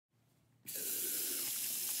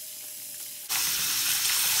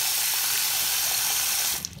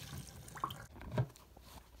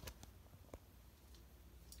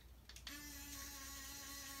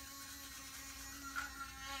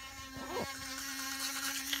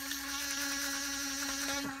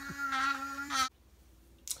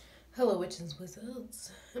mentions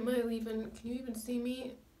wizards. Can you even see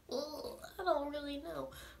me? Oh, I don't really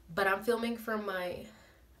know. But I'm filming from my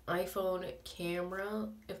iPhone camera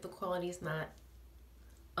if the quality is not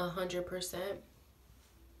 100%.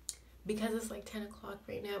 Because it's like 10 o'clock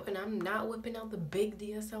right now and I'm not whipping out the big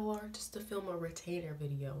DSLR just to film a retainer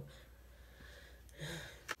video.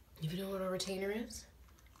 If you know what a retainer is,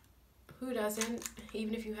 who doesn't?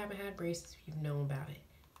 Even if you haven't had braces, you know about it.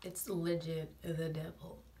 It's legit the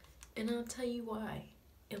devil. And I'll tell you why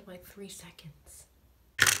in like 3 seconds.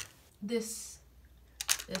 This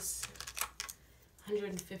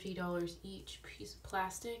 $150 each piece of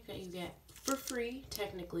plastic that you get for free.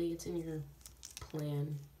 Technically, it's in your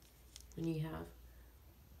plan when you have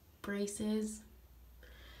braces.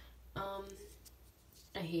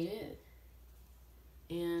 I hate it.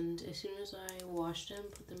 And as soon as I wash them,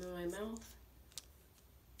 put them in my mouth,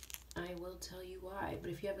 I will tell you why. But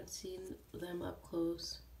if you haven't seen them up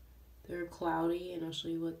close, they're cloudy, and I'll show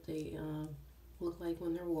you what they look like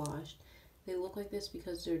when they're washed. They look like this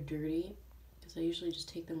because they're dirty, because I usually just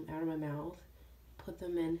take them out of my mouth, put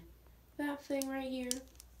them in that thing right here.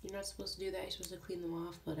 You're not supposed to do that. You're supposed to clean them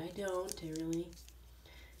off, but I don't.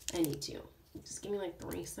 I need to. Just give me like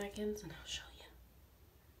 3 seconds and I'll show you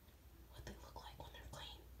what they look like when they're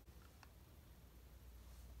clean.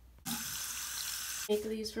 I make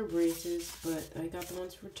these for braces, but I got the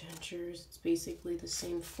ones for dentures. It's basically the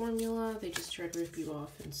same formula. They just try to rip you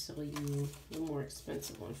off and sell you the more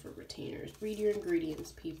expensive one for retainers. Read your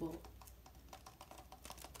ingredients, people.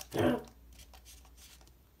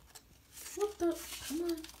 What the? Come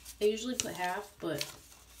on. I usually put half, but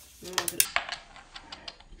I'm not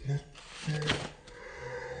gonna.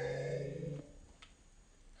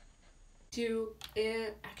 To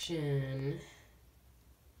action.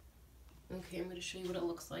 Okay, I'm going to show you what it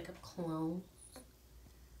looks like up close.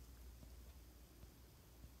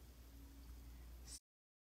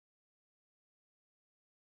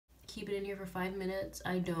 Keep it in here for 5 minutes.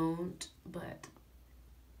 I don't, but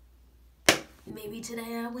maybe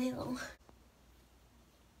today I will.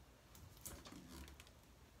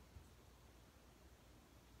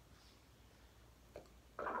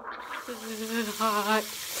 Hot.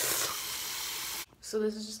 So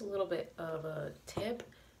this is just a little bit of a tip.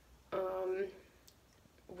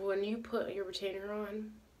 When you put your retainer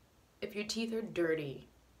on, if your teeth are dirty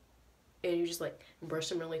and you just like brush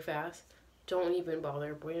them really fast, don't even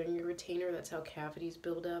bother wearing your retainer. That's how cavities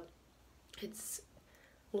build up. It's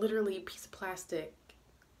literally a piece of plastic,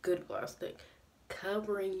 good plastic,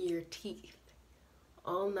 covering your teeth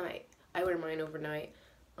all night. I wear mine overnight.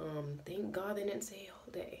 Thank God they didn't say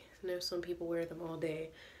all day. I know some people wear them all day,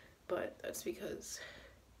 but that's because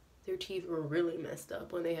their teeth were really messed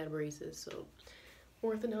up when they had braces, so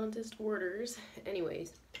orthodontist orders.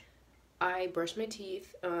 Anyways, I brush my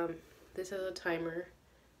teeth. This has a timer,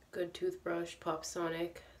 good toothbrush, Pop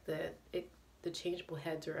Sonic. The changeable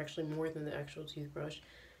heads are actually more than the actual toothbrush.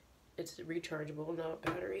 It's rechargeable, not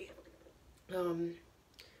battery.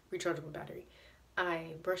 Rechargeable battery.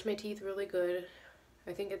 I brush my teeth really good.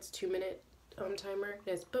 I think it's 2-minute timer.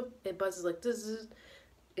 It buzzes like this,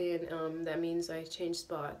 and that means I change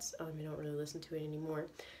spots. I don't really listen to it anymore.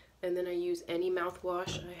 And then I use any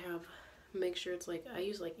mouthwash I have. Make sure it's like, I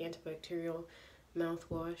use like antibacterial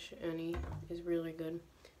mouthwash. Any is really good.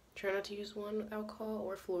 Try not to use one with alcohol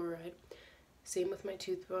or fluoride. Same with my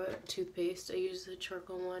toothpaste. I use the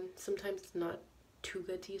charcoal one. Sometimes it's not too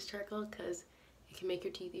good to use charcoal because it can make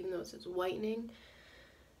your teeth, even though it says whitening.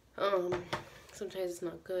 Sometimes it's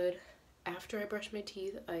not good. After I brush my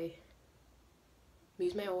teeth, I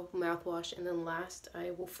use my mouthwash, and then last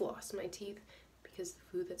I will floss my teeth, because the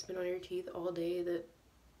food that's been on your teeth all day, that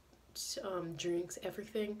drinks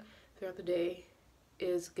everything throughout the day,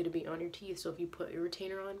 is going to be on your teeth. So if you put your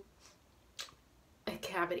retainer on,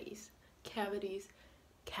 cavities.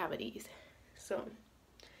 So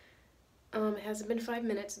it hasn't been 5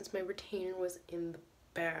 minutes since my retainer was in the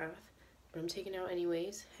bath, but I'm taking it out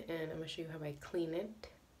anyways, and I'm going to show you how I clean it,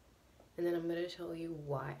 and then I'm going to tell you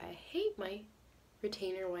why I hate my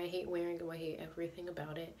retainer, why I hate wearing it, why I hate everything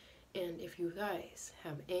about it. And if you guys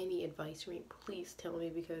have any advice for me, please tell me,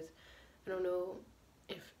 because I don't know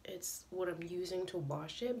if it's what I'm using to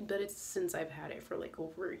wash it, but it's since I've had it for like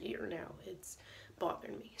over a year now. It's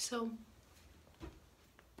bothering me. So,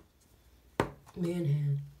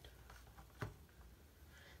 manhand.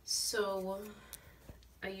 So,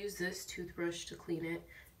 I use this toothbrush to clean it.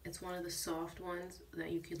 It's one of the soft ones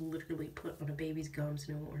that you could literally put on a baby's gums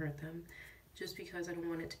and it won't hurt them. Just because I don't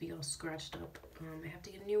want it to be all scratched up. I have to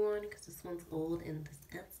get a new one because this one's old and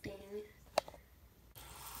disgusting.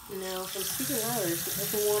 Now, if I'm speaking louder, it's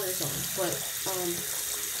because the water's on. But,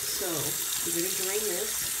 So we're gonna drain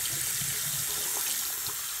this,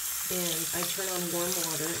 and I turn on warm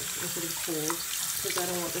water instead of cold because I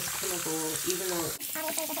don't want this chemical, even though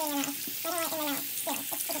obviously it's in my mouth. I don't want it in my mouth. Still,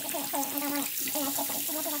 it's put it between the I don't want it in my system. So I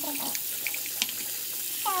just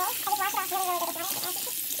wash it off really, really good with water.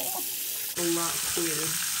 A lot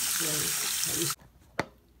clearer than.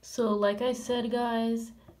 So like I said,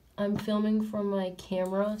 guys, I'm filming from my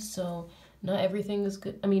camera, so not everything is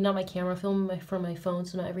good. I mean, not my camera, filming from my phone,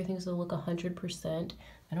 so not everything's gonna look 100%.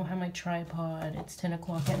 I don't have my tripod. It's 10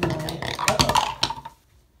 o'clock at night.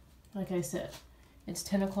 Like I said, it's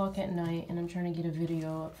 10 o'clock at night, and I'm trying to get a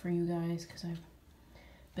video up for you guys because I've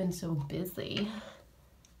been so busy.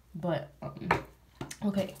 But,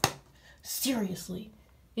 okay, seriously,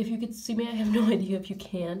 if you could see me, I have no idea if you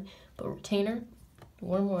can, but retainer,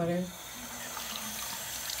 warm water,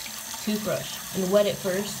 toothbrush, and wet it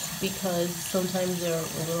first because sometimes they're a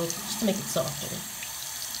little, just to make it softer.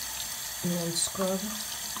 And then scrub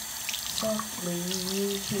softly,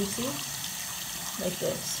 can you see? Like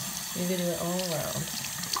this. You're gonna do it all around.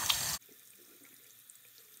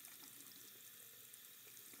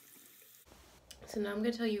 So now I'm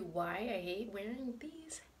gonna tell you why I hate wearing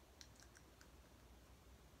these.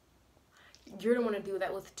 You're gonna want to do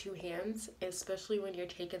that with 2 hands, especially when you're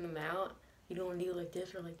taking them out. You don't want to do it like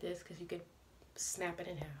this or like this because you could snap it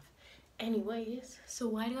in half. Anyways, so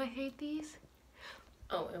why do I hate these?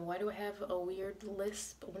 Oh, and why do I have a weird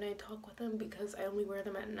lisp when I talk with them? Because I only wear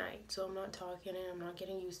them at night, so I'm not talking and I'm not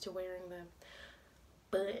getting used to wearing them.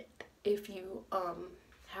 But if you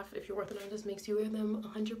if your orthodontist makes you wear them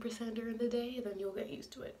 100% during the day, then you'll get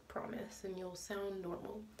used to it, promise, and you'll sound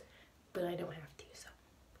normal. But I don't have to, so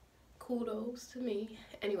kudos to me.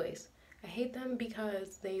 Anyways, I hate them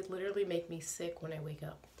because they literally make me sick when I wake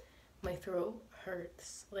up. My throat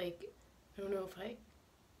hurts. Like, I don't know if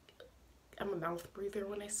I'm a mouth breather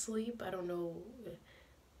when I sleep. I don't know,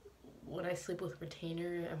 when I sleep with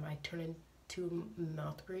retainer, am I turning to a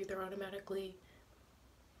mouth breather automatically?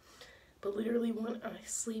 But literally when I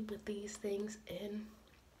sleep with these things in,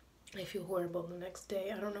 I feel horrible the next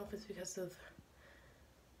day. I don't know if it's because of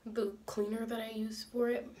the cleaner that I use for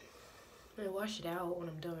it. I wash it out when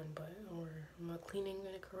I'm done, or I'm not cleaning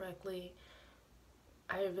it correctly.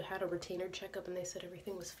 I've had a retainer checkup and they said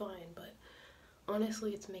everything was fine, but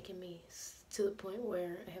honestly, it's making me to the point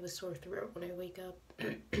where I have a sore throat when I wake up. I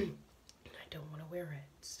don't want to wear it.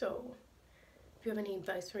 So if you have any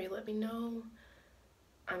advice for me, let me know.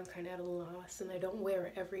 I'm kind of at a loss, and I don't wear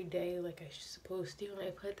it every day like I'm supposed to. And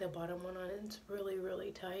I put the bottom one on, and it's really,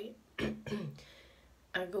 really tight.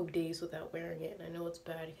 I go days without wearing it, and I know it's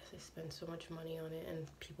bad because I spend so much money on it, and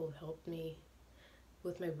people have helped me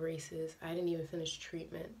with my braces. I didn't even finish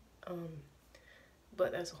treatment,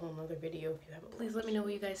 but that's a whole nother video if you haven't. Please let me know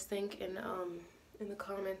what you guys think in the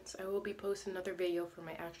comments. I will be posting another video for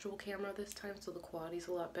my actual camera this time, so the quality's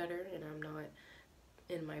a lot better, and I'm not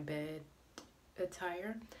in my bed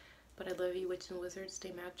attire. But I love you, witches and wizards.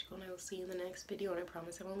 Stay magical, and I will see you in the next video, and I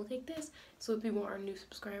promise I won't look like this. So if you are a new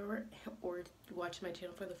subscriber or watching my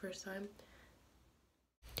channel for the first time,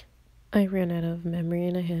 I ran out of memory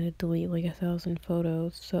and I had to delete like 1,000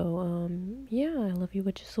 photos. So yeah, I love you,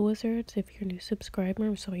 witches and wizards. If you're a new subscriber,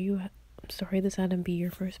 I'm sorry this had to be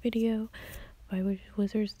your first video. Bye, witches and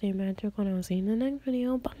wizards. Stay magical, and I will see you in the next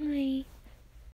video. Bye.